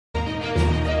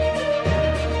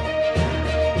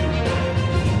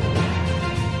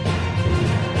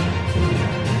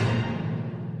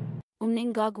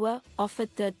Mnangagwa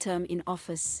offered third term in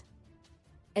office.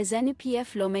 A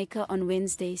Zanu-PF lawmaker on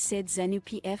Wednesday said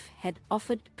Zanu-PF had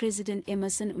offered President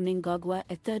Emmerson Mnangagwa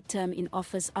a third term in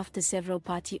office after several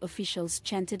party officials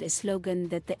chanted a slogan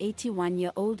that the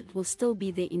 81-year-old will still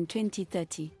be there in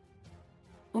 2030.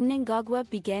 Mnangagwa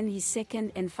began his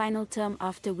second and final term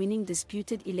after winning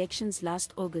disputed elections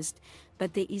last August,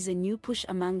 but there is a new push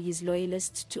among his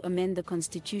loyalists to amend the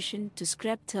constitution to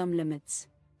scrap term limits.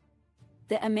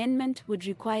 The amendment would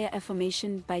require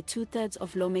affirmation by 2/3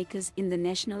 of lawmakers in the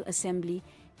National Assembly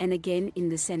and again in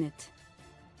the Senate.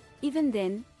 Even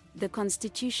then, the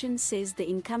Constitution says the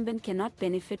incumbent cannot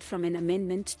benefit from an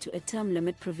amendment to a term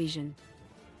limit provision,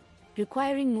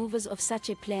 requiring movers of such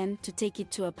a plan to take it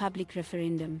to a public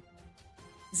referendum.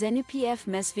 Zanu-PF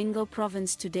Masvingo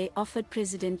province today offered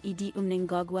President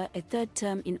Mnangagwa a third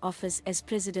term in office as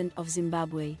President of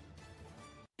Zimbabwe.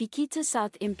 Pikita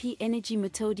South MP Energy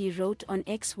Mutodi wrote on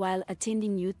X while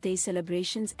attending Youth Day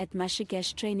celebrations at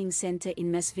Mashagash Training Center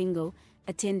in Masvingo,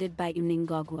 attended by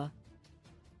Mnangagwa.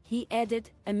 He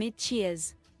added, amid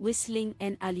cheers, whistling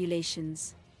and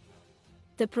ululations.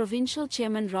 The provincial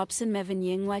chairman Emmerson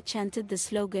Mnangagwa chanted the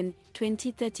slogan,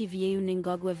 2030 via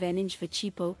Mnangagwa Vantage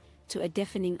Vachipo, to a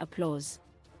deafening applause.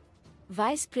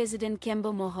 Vice President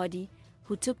Kembo Mohodi,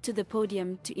 who took to the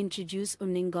podium to introduce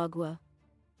Mnangagwa,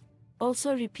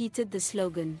 also repeated the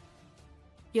slogan.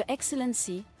 Your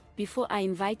Excellency, before I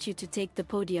invite you to take the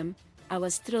podium, I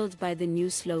was thrilled by the new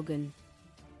slogan.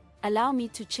 Allow me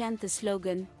to chant the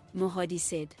slogan, Mohodi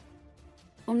said.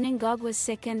 Mnangagwa's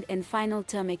second and final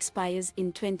term expires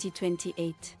in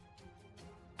 2028.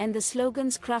 And the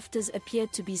slogan's crafters appear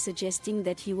to be suggesting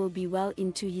that he will be well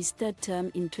into his third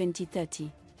term in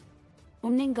 2030.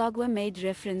 Mnangagwa made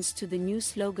reference to the new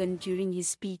slogan during his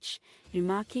speech,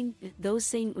 remarking, those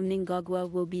saying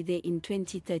Mnangagwa will be there in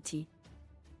 2030.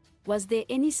 Was there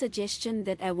any suggestion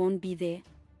that I won't be there?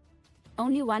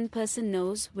 Only one person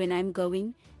knows when I'm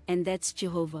going, and that's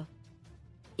Jehovah.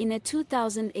 In a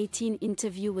 2018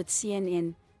 interview with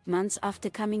CNN, months after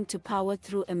coming to power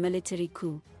through a military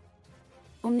coup,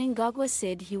 Mnangagwa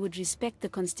said he would respect the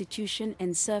constitution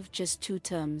and serve just 2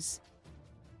 terms.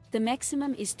 The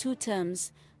maximum is 2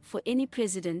 terms for any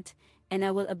president, and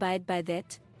I will abide by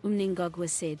that, Mnangagwa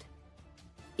said.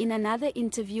 In another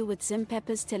interview with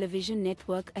Zimlive's television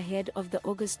network ahead of the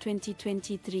August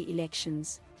 2023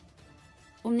 elections,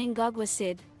 Mnangagwa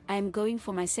said, I am going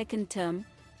for my second term,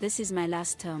 this is my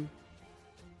last term.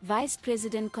 Vice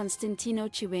President Constantino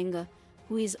Chiwenga,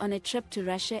 who is on a trip to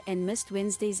Russia and missed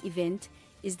Wednesday's event,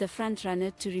 is the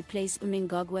front-runner to replace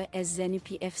Mnangagwa as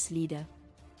Zanu-PF's leader.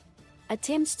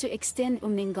 Attempts to extend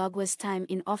Mnangagwa's time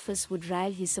in office would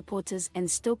rile his supporters and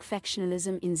stoke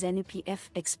factionalism in Zanu-PF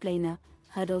explainer,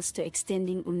 hurdles to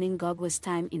extending Mnangagwa's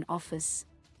time in office.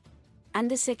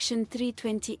 Under Section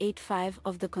 328(5)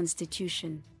 of the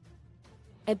Constitution,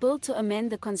 a bill to amend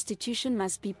the Constitution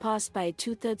must be passed by a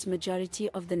 2/3 majority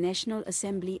of the National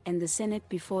Assembly and the Senate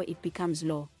before it becomes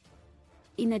law.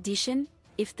 In addition,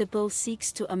 if the bill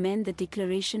seeks to amend the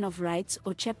Declaration of Rights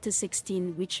or Chapter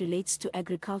 16 which relates to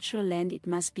agricultural land, it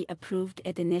must be approved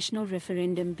at a national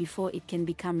referendum before it can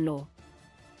become law.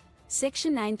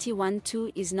 Section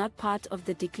 91(2) is not part of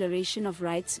the Declaration of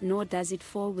Rights nor does it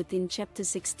fall within Chapter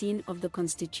 16 of the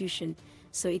Constitution,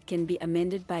 so it can be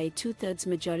amended by a 2/3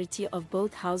 majority of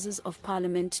both Houses of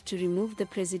Parliament to remove the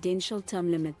presidential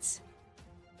term limits.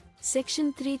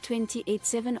 Section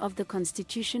 328(7) of the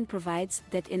Constitution provides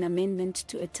that an amendment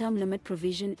to a term limit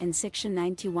provision, and Section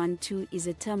 91(2) is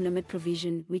a term limit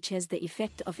provision which has the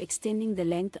effect of extending the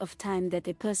length of time that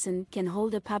a person can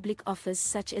hold a public office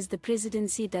such as the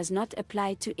presidency, does not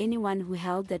apply to anyone who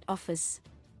held that office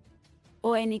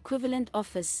or an equivalent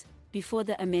office before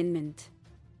the amendment.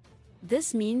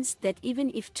 This means that even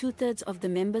if 2/3 of the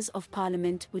members of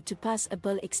Parliament were to pass a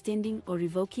bill extending or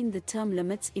revoking the term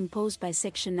limits imposed by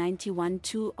Section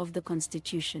 91(2) of the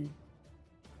Constitution,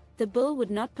 the bill would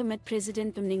not permit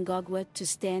President Mnangagwa to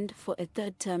stand for a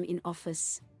third term in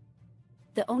office.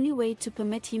 The only way to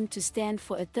permit him to stand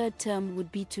for a third term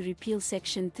would be to repeal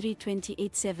Section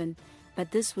 328(7),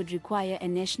 but this would require a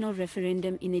national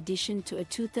referendum in addition to a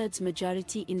 2/3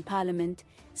 majority in Parliament,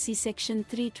 see Section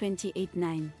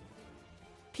 328(9).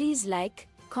 Please like,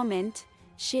 comment,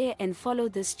 share and follow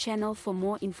this channel for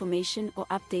more information or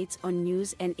updates on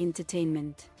news and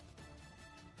entertainment.